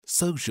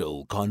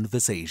Social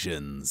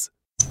Conversations.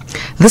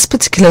 This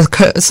particular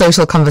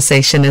social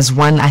conversation is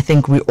one I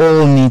think we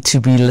all need to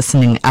be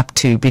listening up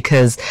to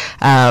because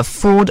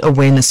Fraud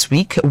Awareness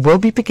Week will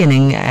be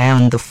beginning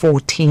on the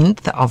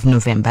 14th of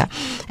November.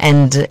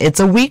 And it's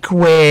a week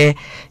where,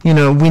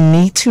 we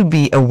need to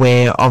be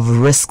aware of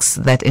risks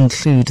that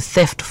include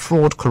theft,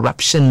 fraud,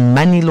 corruption,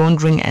 money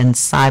laundering, and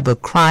cyber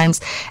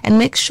crimes, and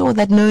make sure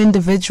that no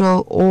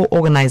individual or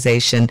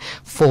organization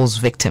falls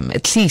victim.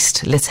 At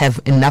least let's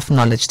have enough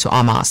knowledge to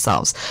arm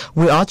ourselves.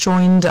 We are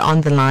joined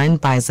on the line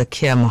by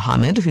Zaakir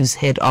Mohamed, who's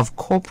head of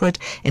corporate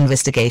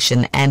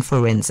investigation and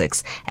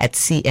forensics at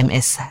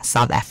CMS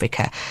South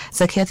Africa.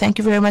 Zaakir, thank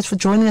you very much for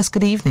joining us.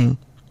 Good evening.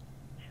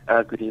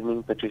 Good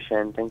evening, Patricia,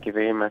 and thank you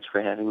very much for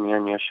having me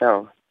on your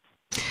show.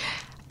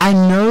 I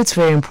know it's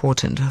very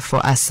important for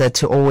us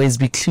to always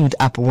be clued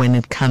up when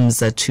it comes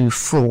to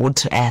fraud,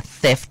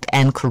 theft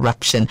and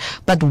corruption.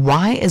 But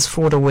why is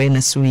Fraud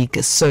Awareness Week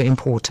so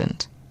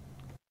important?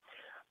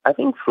 I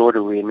think Fraud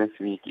Awareness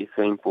Week is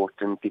so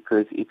important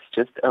because it's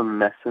just a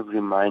massive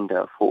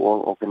reminder for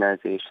all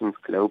organizations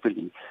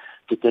globally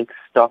to take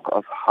stock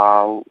of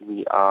how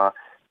we are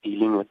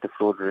dealing with the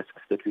fraud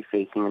risks that we're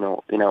facing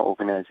in our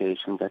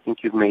organizations. I think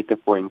you've made the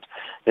point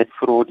that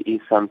fraud is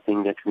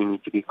something that we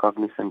need to be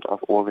cognizant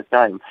of all the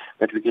time,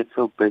 but we get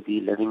so busy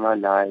living our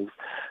lives,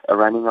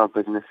 running our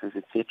businesses,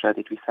 etc.,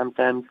 that we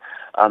sometimes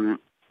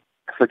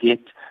forget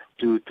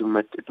to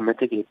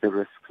mitigate the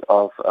risks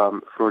of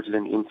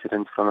fraudulent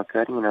incidents from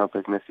occurring in our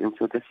business. And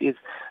so this is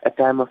a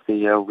time of the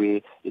year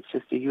where it's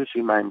just a huge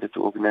reminder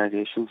to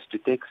organizations to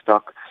take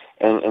stock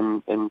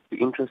and to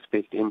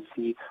introspect and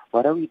see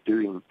what are we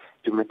doing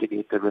to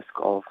mitigate the risk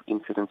of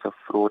incidents of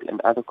fraud and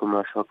other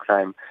commercial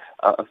crime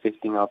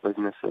affecting our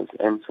businesses.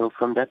 And so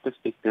from that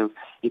perspective,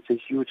 it's a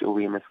huge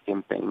awareness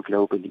campaign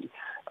globally.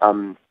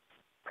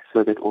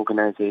 So that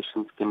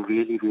organizations can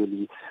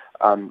really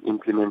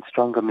implement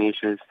stronger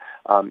measures.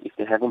 If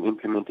they haven't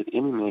implemented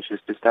any measures,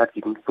 to start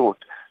giving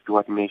thought to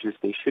what measures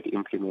they should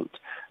implement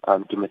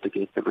to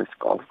mitigate the risk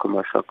of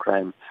commercial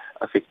crime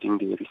affecting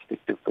their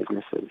respective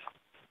businesses.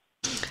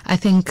 I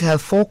think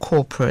for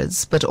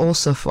corporates, but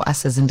also for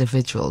us as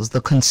individuals,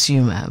 the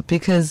consumer,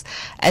 because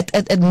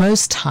at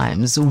most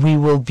times we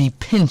will be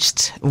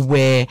pinched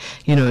where,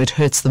 it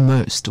hurts the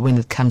most when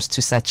it comes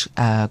to such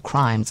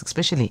crimes,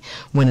 especially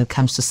when it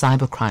comes to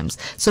cyber crimes.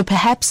 So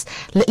perhaps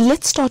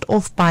let's start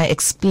off by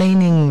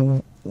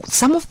explaining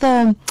some of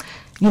the,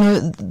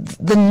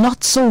 the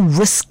not so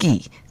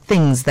risky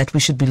things that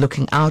we should be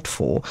looking out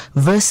for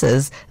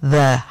versus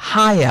the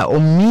higher or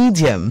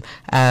medium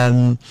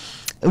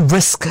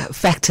risk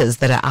factors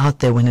that are out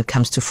there when it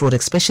comes to fraud,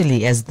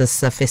 especially as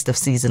this festive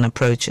season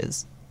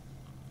approaches.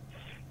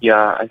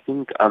 Yeah, I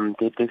think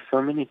there's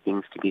so many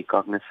things to be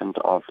cognizant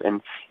of,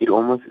 and it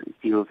almost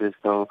feels as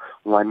though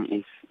one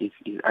is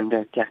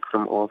under attack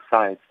from all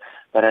sides.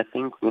 But I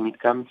think when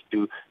it comes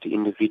to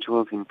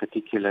individuals in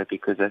particular,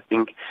 because I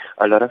think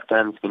a lot of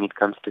times when it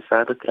comes to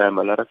cybercrime,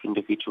 a lot of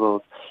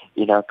individuals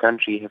in our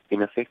country have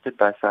been affected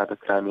by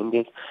cybercrime,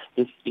 and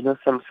there's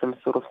some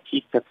sort of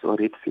key tips or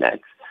red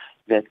flags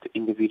that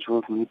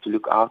individuals need to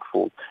look out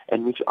for,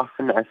 and which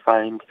often I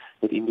find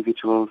that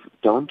individuals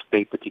don't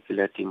pay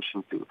particular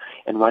attention to.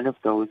 And one of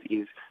those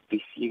is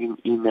receiving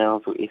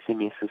emails or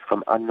SMSs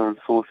from unknown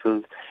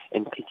sources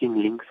and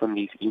clicking links on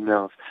these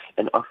emails.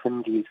 And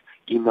often these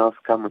emails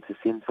come with a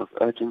sense of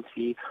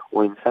urgency,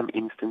 or in some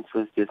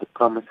instances there's a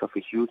promise of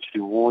a huge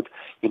reward.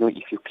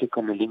 If you click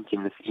on the link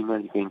in this email,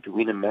 you're going to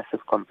win a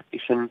massive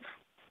competition.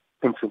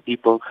 And so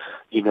people,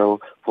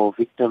 fall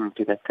victim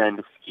to that kind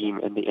of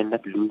scheme, and they end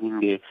up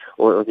losing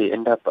or they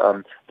end up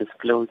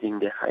disclosing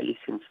their highly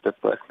sensitive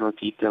personal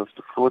details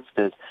to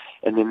fraudsters,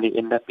 and then they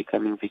end up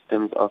becoming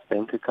victims of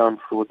bank account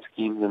fraud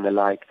schemes and the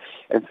like.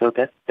 And so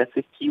that's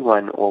a key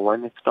one, or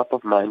one that's top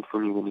of mind for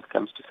me when it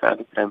comes to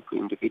cybercrime for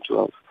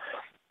individuals.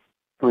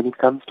 When it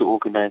comes to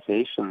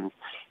organizations,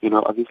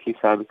 obviously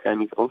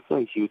cybercrime is also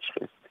a huge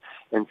risk,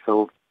 and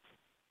so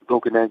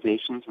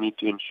organizations need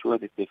to ensure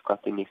that they've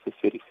got the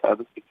necessary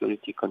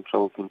cybersecurity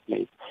controls in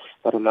place.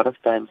 But a lot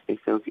of times they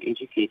fail to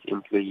educate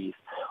employees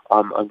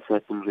on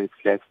certain red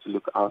flags to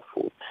look out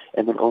for.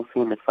 And then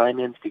also in the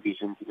finance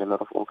divisions in a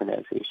lot of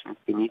organizations,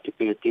 they need to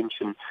pay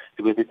attention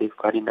to whether they've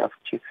got enough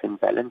checks and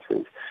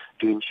balances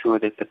to ensure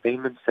that the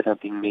payments that are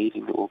being made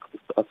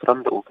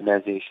from the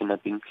organization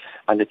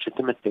are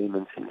legitimate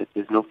payments, and that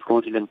there's no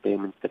fraudulent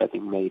payments that are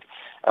being made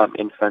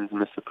and funds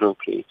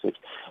misappropriated.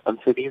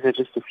 So these are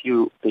just a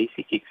few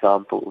basic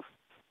examples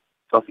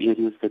of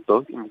areas that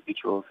both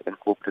individuals and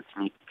corporates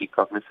need to be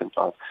cognizant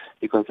of,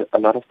 because a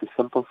lot of the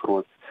simple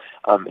frauds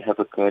have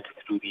occurred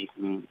through these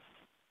means.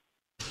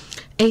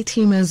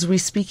 A-teamers, we're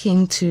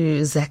speaking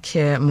to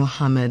Zaakir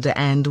Mohamed,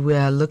 and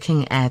we're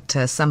looking at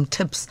some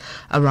tips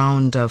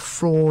around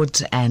fraud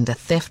and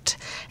theft,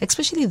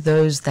 especially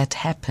those that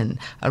happen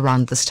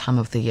around this time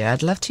of the year.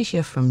 I'd love to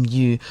hear from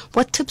you.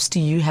 What tips do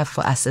you have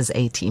for us as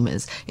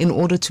A-teamers in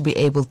order to be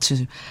able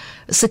to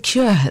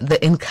secure the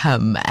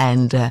income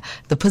and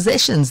the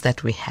possessions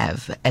that we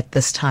have at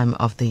this time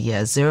of the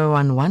year?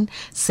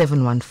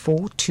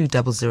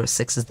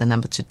 011-714-2006 is the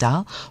number to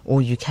dial,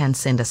 or you can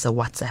send us a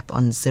WhatsApp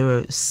on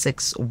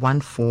 0614104107.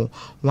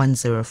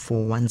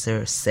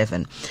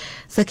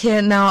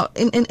 Zaakir, now,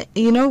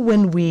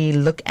 when we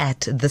look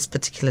at this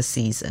particular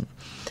season,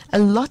 a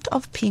lot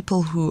of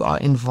people who are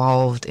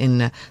involved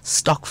in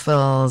stock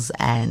fills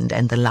and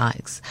the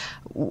likes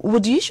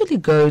would usually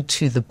go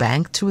to the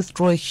bank to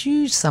withdraw a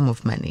huge sum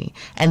of money,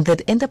 and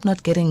they'd end up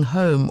not getting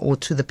home or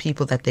to the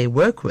people that they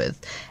work with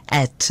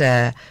at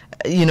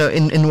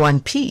in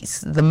one piece.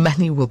 The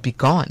money will be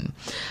gone.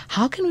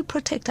 How can we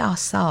protect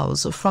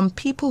ourselves from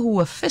people who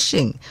are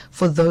fishing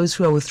for those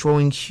who are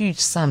withdrawing huge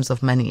sums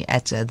of money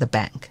at the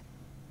bank?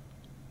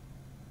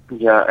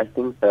 Yeah, I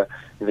think the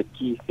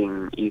key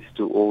thing is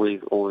to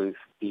always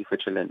be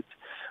vigilant.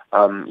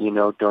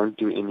 Don't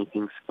do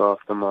anything spur of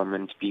the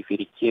moment. Be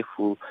very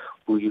careful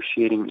who you're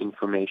sharing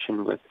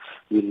information with.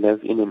 We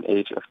live in an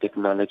age of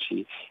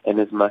technology, and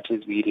as much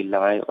as we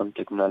rely on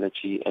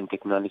technology, and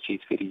technology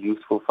is very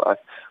useful for us,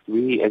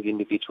 we as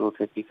individuals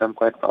have become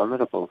quite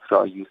vulnerable through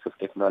our use of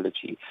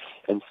technology.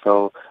 And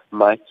so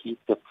my key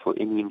tip for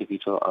any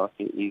individual out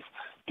there is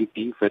to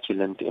be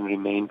vigilant and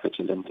remain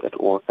vigilant at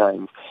all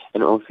times.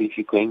 And also, if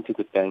you're going to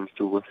the bank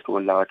to withdraw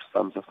large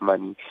sums of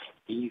money,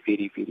 be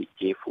very, very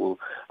careful.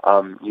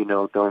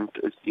 Don't,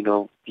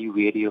 be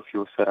wary of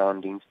your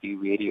surroundings, be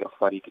wary of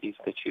what it is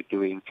that you're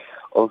doing.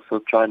 Also,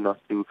 try not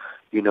to,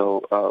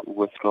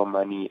 withdraw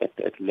money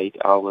at late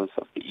hours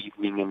of the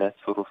evening and that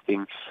sort of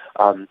thing.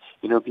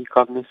 Be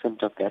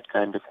cognizant of that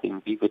kind of thing.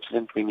 Be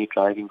vigilant when you're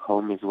driving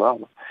home as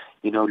well.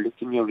 Look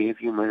in your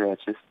rearview mirror.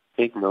 Just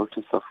take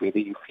notice of whether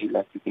you feel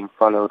like you're being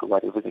followed,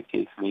 whatever the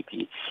case may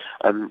be.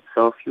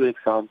 So a few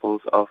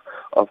examples of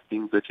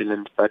being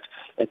vigilant, but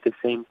at the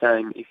same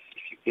time, if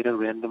you get a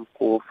random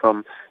call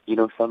from,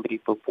 somebody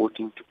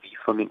purporting to be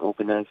from an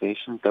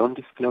organization, don't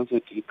disclose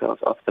your details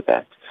off the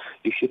bat.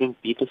 You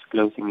shouldn't be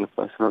disclosing your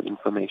personal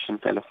information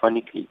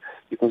telephonically,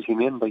 because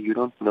remember, you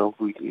don't know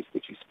who it is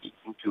that you're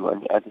speaking to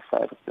on the other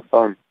side of the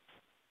phone.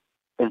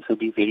 And so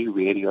be very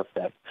wary of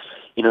that.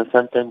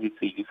 Sometimes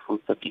it's a useful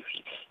tip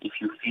if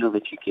you feel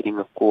that you're getting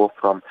a call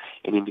from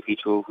an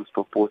individual who's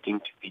purporting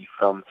to be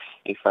from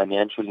a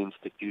financial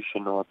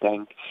institution or a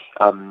bank,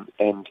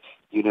 and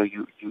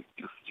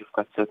you've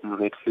got certain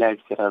red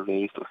flags that are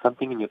raised, or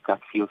something in your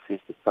gut feel says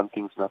that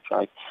something's not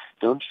right.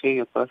 Don't share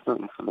your personal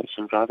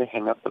information. Rather,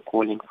 hang up the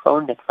call and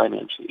phone that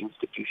financial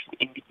institution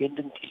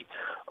independently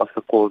of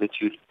the call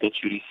that you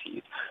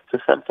received. So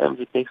sometimes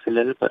it takes a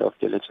little bit of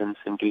diligence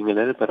and doing a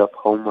little bit of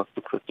homework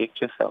to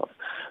protect yourself,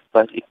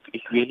 but it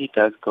really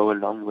does go a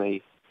long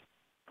way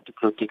to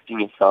protecting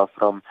yourself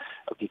from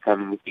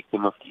becoming the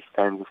victim of these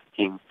kinds of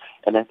things.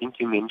 And I think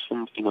you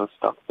mentioned,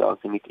 stock sales,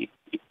 and it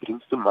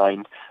brings to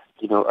mind,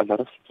 a lot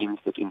of schemes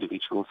that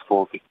individuals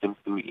fall victim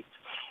to. It's,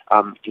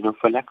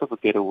 for lack of a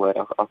better word,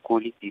 I'll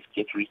call it these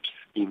get-rich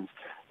schemes,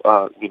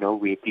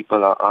 where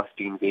people are asked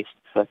to invest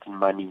certain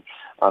money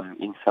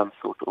in some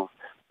sort of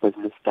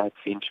business type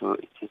venture,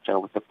 etc.,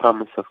 with the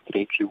promise of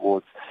great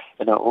rewards.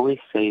 And I always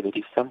say that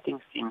if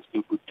something seems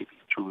too good to be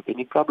true, then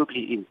it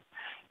probably is.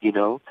 You're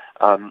not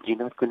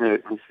going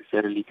to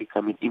necessarily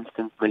become an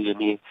instant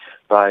millionaire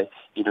by,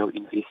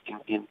 investing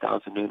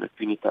 10,000 Rand or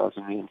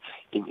 20,000 Rand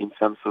in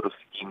some sort of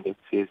scheme that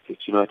says that,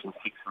 in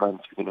 6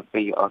 months you're going to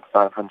pay you out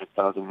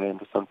 500,000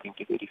 Rand or something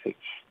to that effect.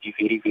 Be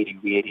very, very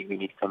wary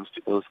when it comes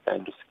to those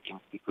kind of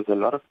schemes, because a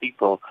lot of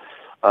people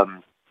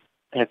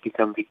have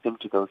become victim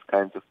to those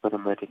kinds of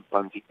pyramid and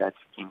Ponzi type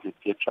schemes,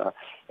 etc.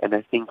 And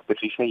I think,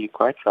 Patricia, you're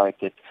quite right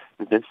that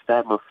this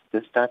time of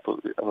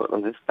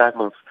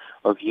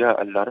year,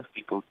 a lot of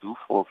people do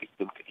fall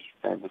victim to these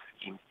kinds of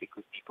schemes,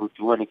 because people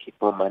do want to keep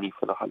more money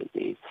for the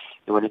holidays.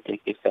 They want to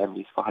take their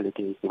families for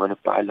holidays. They want to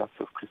buy lots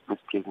of Christmas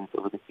presents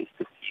over the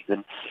festive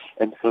season.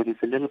 And so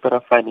there's a little bit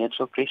of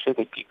financial pressure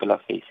that people are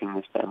facing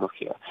this time of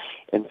year.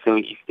 And so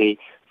if they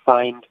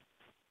find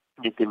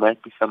that there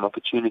might be some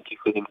opportunity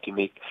for them to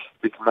make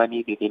quick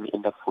money, they then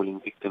end up falling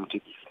victim to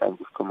these kinds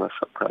of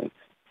commercial crimes.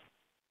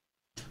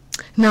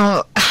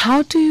 Now,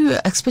 how do,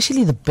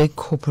 especially the big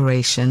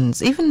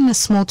corporations, even a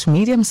small to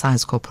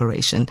medium-sized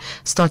corporation,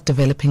 start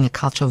developing a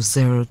culture of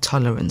zero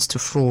tolerance to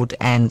fraud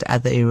and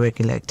other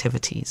irregular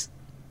activities?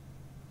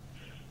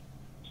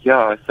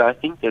 Yeah, so I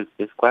think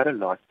there's quite a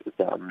lot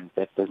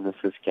that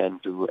businesses can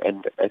do,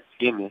 and at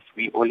CMS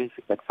we always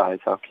advise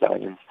our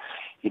clients,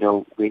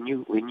 when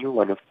you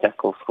want to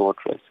tackle fraud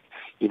risk,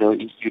 you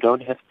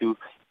don't have to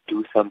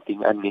do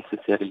something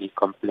unnecessarily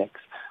complex.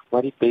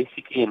 What it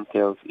basically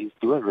entails is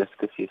do a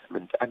risk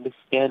assessment,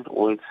 understand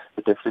all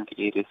the different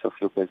areas of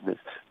your business,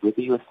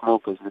 whether you're a small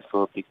business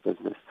or a big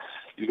business.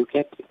 look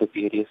at the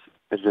various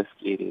risk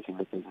areas in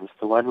the business.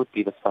 So one would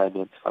be the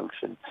finance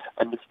function.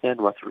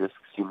 Understand what risks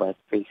you might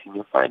face in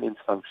your finance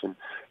function.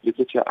 Look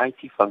at your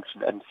IT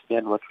function.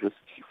 Understand what risks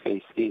you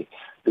face there.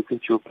 Look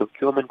at your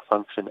procurement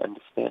function.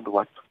 Understand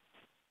what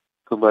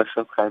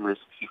commercial crime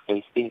risks you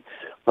face there.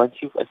 Once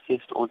you've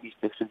assessed all these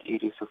different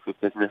areas of your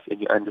business and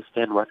you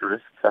understand what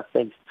risks are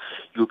faced,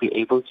 you'll be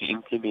able to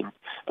implement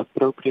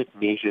appropriate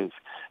measures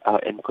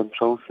and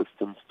control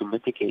systems to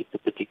mitigate the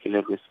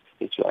particular risks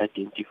that you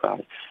identify.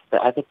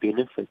 The other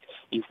benefit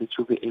is that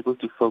you'll be able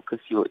to focus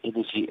your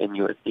energy and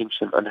your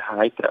attention on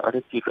high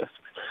priority risks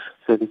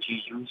so that you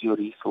use your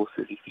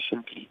resources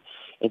efficiently.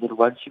 And then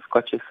once you've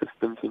got your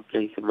systems in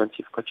place and once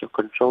you've got your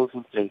controls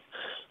in place,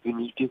 you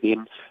need to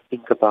then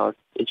think about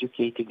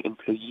educating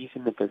employees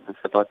in the business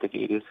about the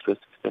various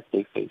risks that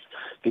they face.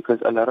 Because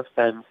a lot of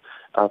times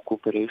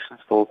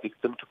corporations fall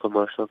victim to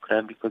commercial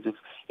crime because of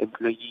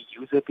employee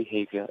user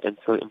behavior, and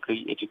so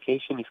employee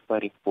education is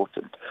quite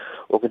important.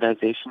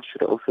 Organizations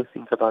should also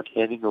think about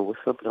having a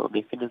whistleblower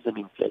mechanism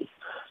in place.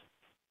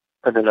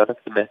 On a lot of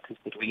the matters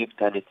that we have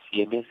done at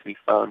CMS, we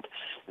found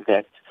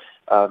that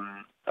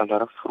a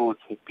lot of frauds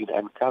have been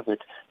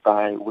uncovered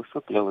by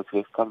whistleblowers who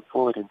have come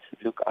forward and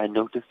said, look, I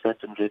noticed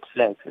certain red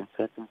flags and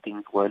certain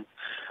things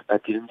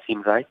didn't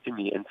seem right to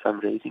me, and so I'm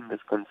raising this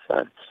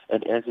concern.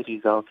 And as a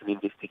result, an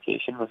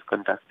investigation was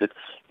conducted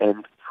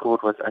and fraud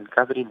was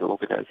uncovered in the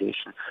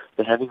organization.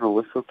 So having a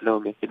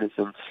whistleblower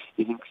mechanism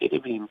is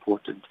incredibly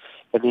important.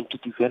 And then to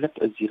develop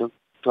a zero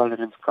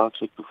tolerance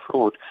culture to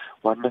fraud,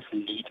 one must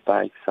lead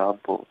by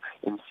example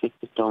and set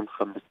the tone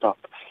from the top.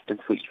 And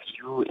so if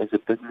you as a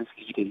business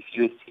leader, if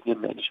you as senior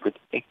management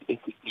act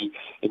ethically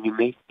and you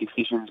make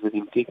decisions with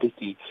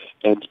integrity,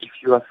 and if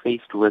you are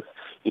faced with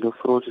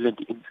fraudulent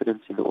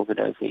incidents in the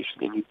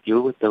organization and you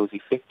deal with those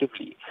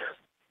effectively,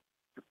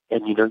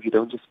 and you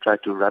don't just try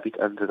to rub it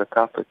under the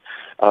carpet,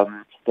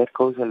 that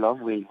goes a long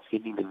way in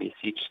sending the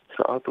message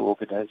throughout the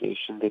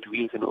organization that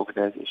we as an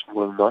organization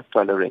will not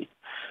tolerate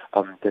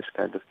this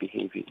kind of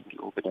behavior in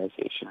the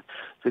organization.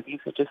 So these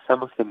are just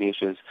some of the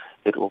measures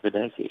that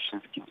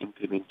organizations can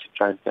implement to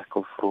try and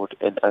tackle fraud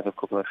and other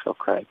commercial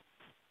crime.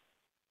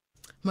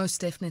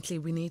 Most definitely,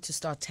 we need to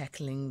start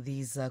tackling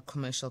these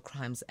commercial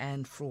crimes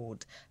and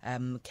fraud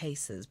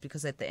cases,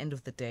 because at the end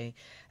of the day,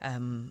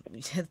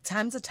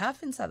 times are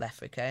tough in South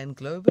Africa and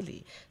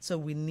globally. So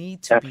we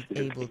need to be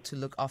able to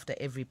look after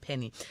every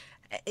penny.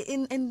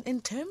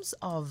 In terms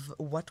of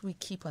what we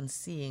keep on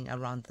seeing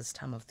around this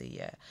time of the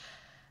year,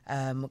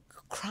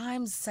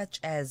 crimes such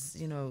as,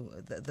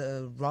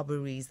 the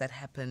robberies that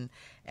happen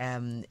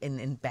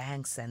in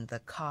banks and the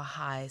car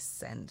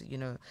heists and,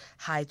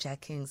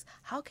 hijackings,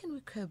 how can we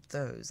curb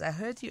those? I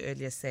heard you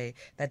earlier say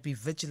that be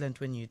vigilant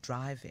when you're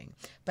driving.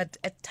 But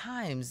at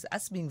times,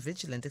 us being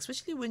vigilant,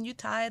 especially when you're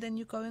tired and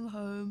you're going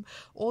home,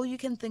 all you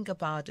can think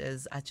about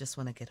is, I just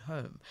want to get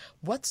home.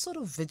 What sort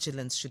of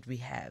vigilance should we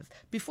have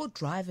before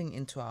driving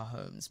into our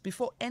homes,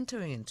 before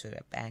entering into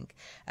a bank,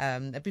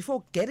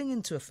 before getting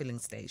into a filling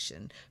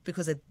station?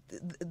 Because at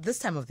this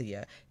time of the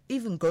year,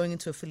 even going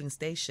into a filling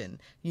station,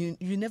 you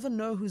never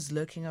know who's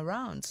lurking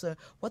around. So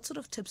what sort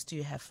of tips do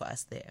you have for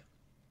us there?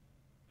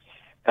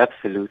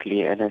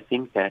 Absolutely. And I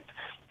think that,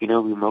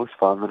 we're most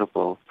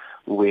vulnerable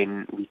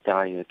when we're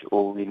tired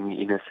or when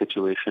we're in a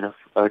situation of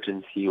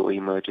urgency or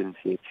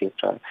emergency,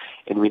 etc.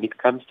 And when it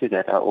comes to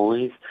that, I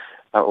always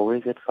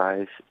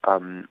advise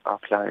our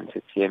clients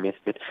at CMS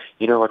that,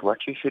 what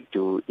you should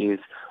do is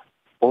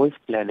always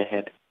plan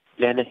ahead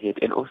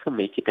and also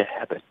make it a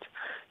habit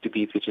to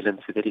be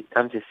vigilant so that it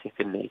comes as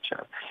second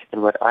nature.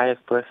 And what I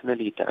have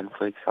personally done,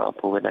 for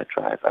example, when I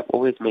drive, I've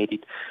always made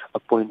it a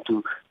point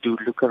to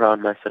look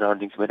around my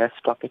surroundings. When I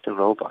stop at a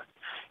robot,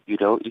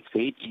 it's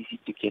very easy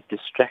to get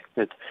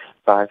distracted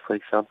by, for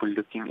example,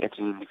 looking at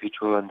an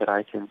individual on the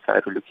right-hand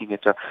side or looking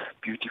at a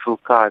beautiful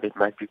car that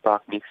might be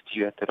parked next to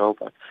you at the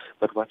robot.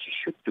 But what you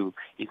should do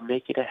is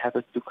make it a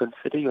habit to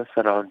consider your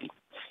surroundings.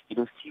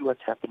 See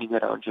what's happening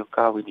around your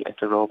car when you're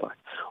at a robot.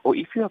 Or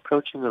if you're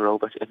approaching a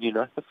robot and you're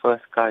not the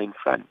first car in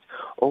front,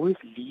 always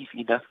leave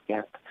enough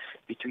gap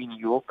between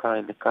your car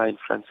and the car in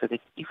front so that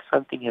if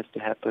something has to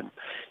happen,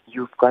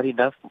 you've got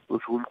enough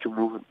room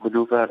to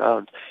maneuver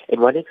around.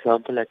 And one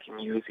example I can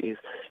use is,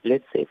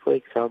 let's say, for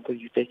example,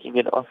 you're taking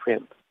an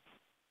off-ramp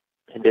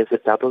and there's a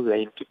double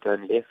lane to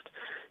turn left.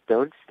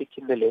 Don't stick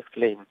in the left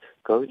lane.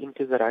 Go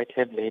into the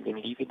right-hand lane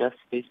and leave enough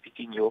space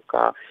between your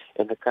car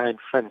and the car in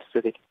front so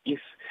that if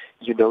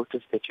you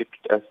notice that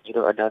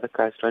another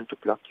car is trying to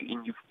block you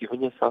in, you've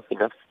given yourself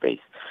enough space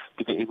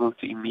to be able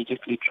to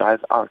immediately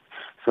drive out.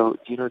 So,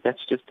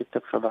 that's just a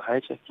tip from a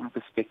hijacking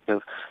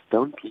perspective.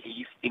 Don't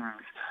leave things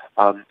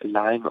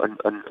lying on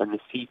the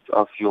seat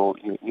of your,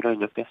 in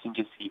your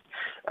passenger seat,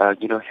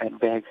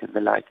 handbags and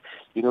the like.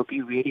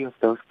 Be wary of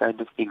those kind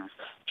of things.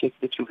 Check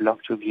that you've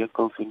locked your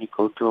vehicles when you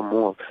go to a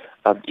mall.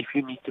 If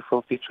you need to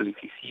fill petrol,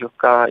 if you see your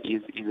car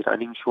is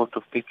running short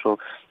of petrol,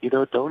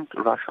 don't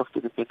rush off to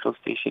the petrol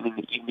station in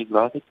the evening.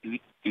 Rather do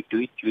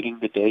it during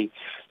the day.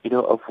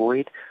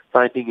 Avoid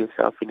finding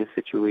yourself in a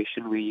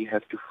situation where you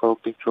have to fill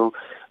petrol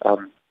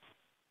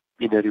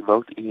in a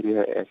remote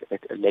area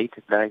at late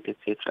at night,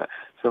 etc.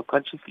 So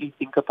consciously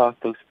think about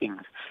those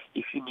things.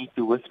 If you need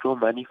to withdraw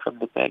money from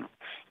the bank,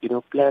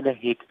 plan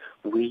ahead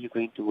where you're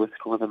going to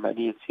withdraw the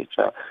money,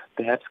 etc.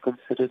 Perhaps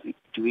consider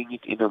doing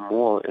it in a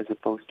mall as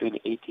opposed to an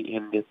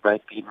ATM that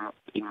might be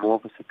in more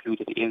of a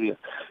secluded area.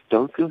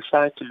 Don't feel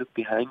shy to look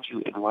behind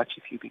you and watch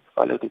if you're being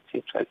followed,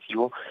 etc. It's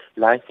your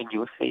life and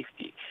your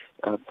safety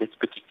that's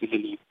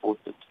particularly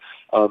important.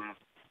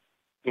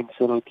 And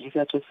so these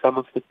are just some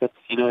of the tips,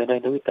 and I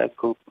know it does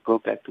go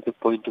back to the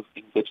point of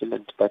being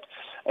vigilant, but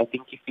I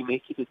think if you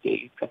make it a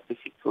daily practice,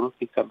 it sort of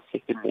becomes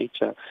second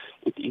nature.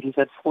 It is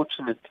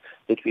unfortunate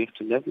that we have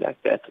to live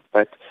like that,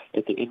 but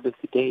at the end of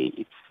the day,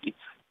 it's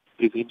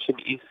prevention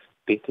is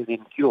better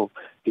than cure,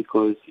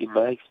 because in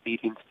my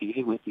experience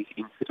dealing with these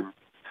incidents,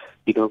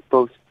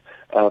 post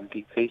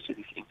being faced with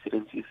these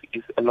incidents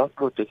is a lot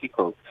more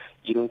difficult,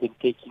 than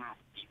taking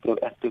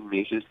proactive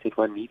measures that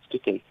one needs to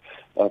take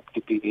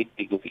to prevent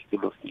being a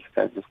victim of these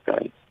kinds of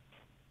crimes.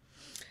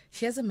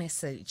 Here's a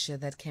message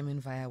that came in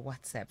via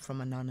WhatsApp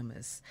from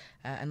Anonymous.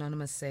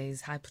 Anonymous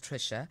says, "Hi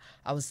Patricia,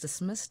 I was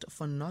dismissed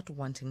for not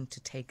wanting to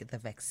take the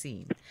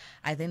vaccine.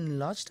 I then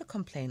lodged a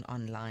complaint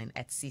online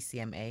at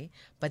CCMA,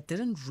 but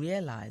didn't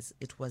realize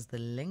it was the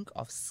link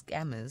of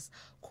scammers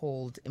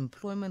called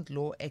employment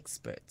law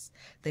experts.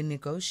 They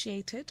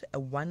negotiated a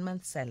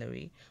 1-month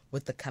salary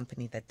with the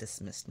company that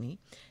dismissed me.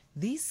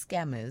 These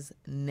scammers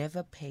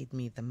never paid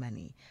me the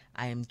money.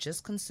 I am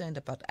just concerned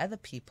about other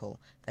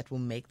people that will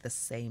make the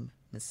same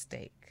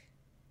mistake."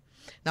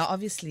 Now,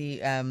 obviously,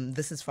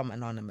 this is from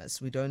Anonymous.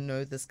 We don't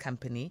know this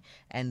company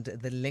and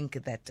the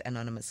link that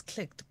Anonymous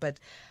clicked, but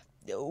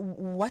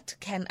what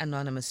can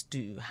Anonymous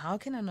do? How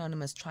can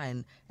Anonymous try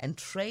and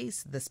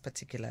trace this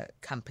particular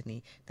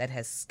company that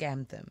has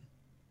scammed them?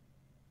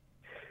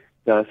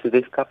 Yeah, so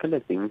there's a couple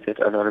of things that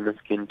Anonymous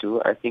can do.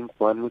 I think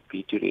one would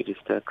be to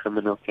register a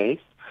criminal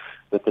case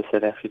with the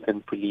South African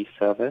Police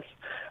Service.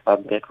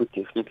 That would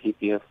definitely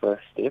be a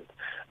first step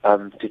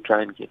to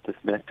try and get this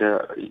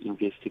matter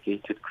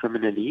investigated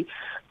criminally.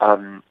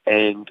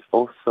 And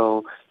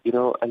also,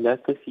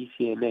 alert the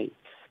CCMA,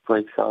 for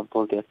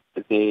example, that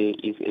there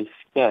is a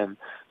scam,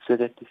 so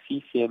that the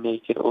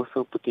CCMA can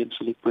also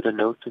potentially put a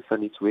notice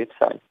on its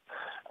website,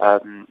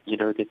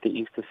 that there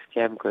is the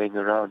scam going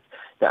around.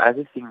 The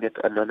other thing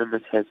that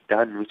Anonymous has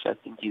done, which I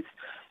think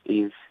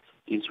is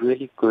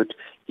really good,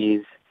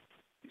 is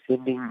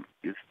sending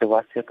the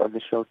WhatsApp on the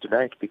show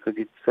tonight, because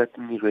it's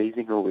certainly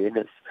raising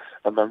awareness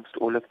amongst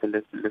all of the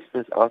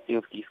listeners out there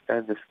of these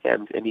kinds of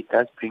scams. And it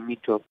does bring me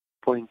to a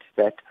point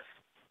that,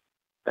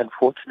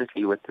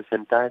 unfortunately, with this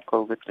entire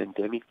COVID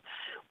pandemic,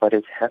 what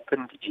has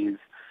happened is,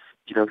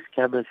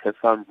 scammers have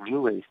found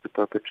new ways to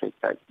perpetrate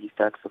these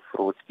types of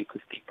frauds,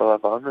 because people are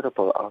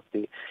vulnerable out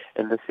there.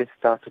 And this has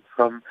started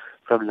from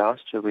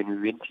last year when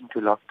we went into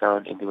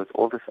lockdown and there was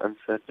all this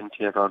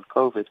uncertainty around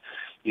COVID.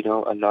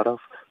 A lot of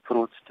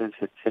fraudsters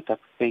had set up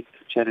fake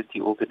charity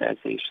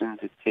organizations,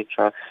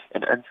 etc.,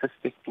 and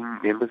unsuspecting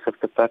members of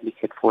the public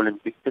had fallen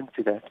victim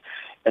to that.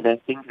 And I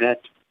think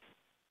that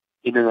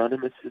in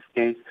Anonymous's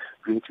case,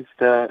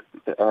 register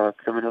the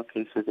criminal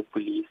case with the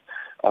police,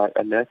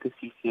 alert the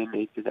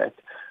CCMA to that.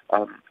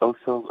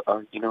 Also,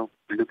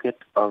 look at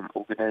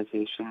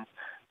organizations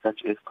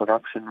such as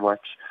Corruption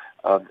Watch,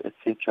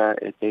 etc.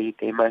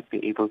 They might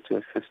be able to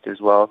assist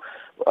as well.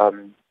 I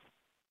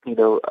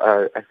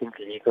think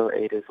legal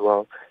aid as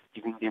well,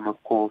 giving them a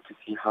call to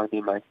see how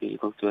they might be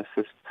able to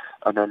assist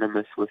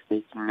Anonymous with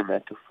taking the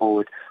matter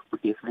forward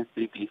would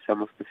definitely be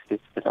some of the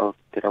steps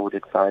that I would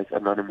advise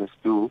Anonymous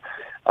do.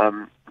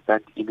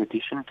 But in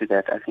addition to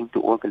that, I think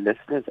to all the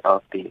listeners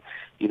out there,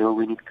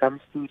 when it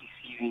comes to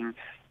receiving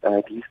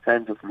these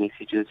kinds of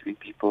messages where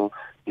people,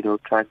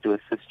 try to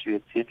assist you,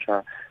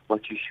 etc.,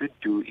 what you should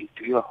do is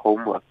do your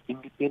homework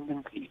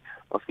independently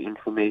of the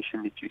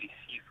information that you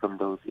receive from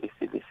those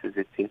SMSs,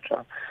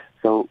 etc.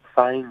 So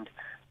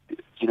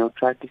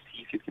try to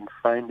see if you can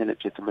find the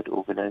legitimate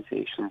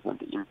organizations on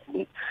the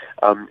internet.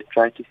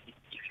 Try to see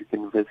if you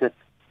can visit,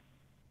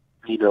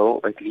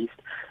 at least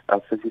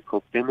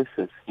physical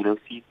premises,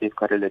 see if they've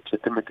got a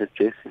legitimate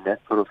address and that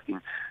sort of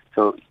thing.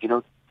 So,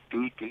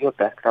 do your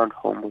background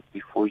homework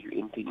before you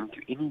enter into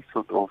any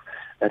sort of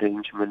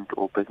arrangement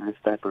or business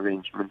type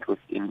arrangement with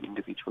any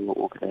individual or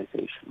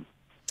organization.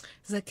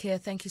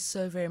 Zaakir, thank you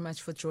so very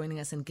much for joining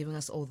us and giving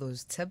us all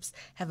those tips.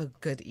 Have a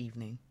good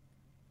evening.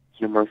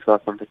 You're most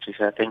welcome,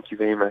 Patricia. Thank you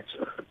very much.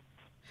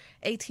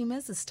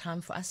 A-teamers, it's time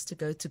for us to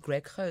go to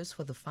Greg Host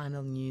for the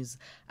final news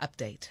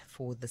update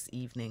for this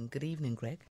evening. Good evening, Greg.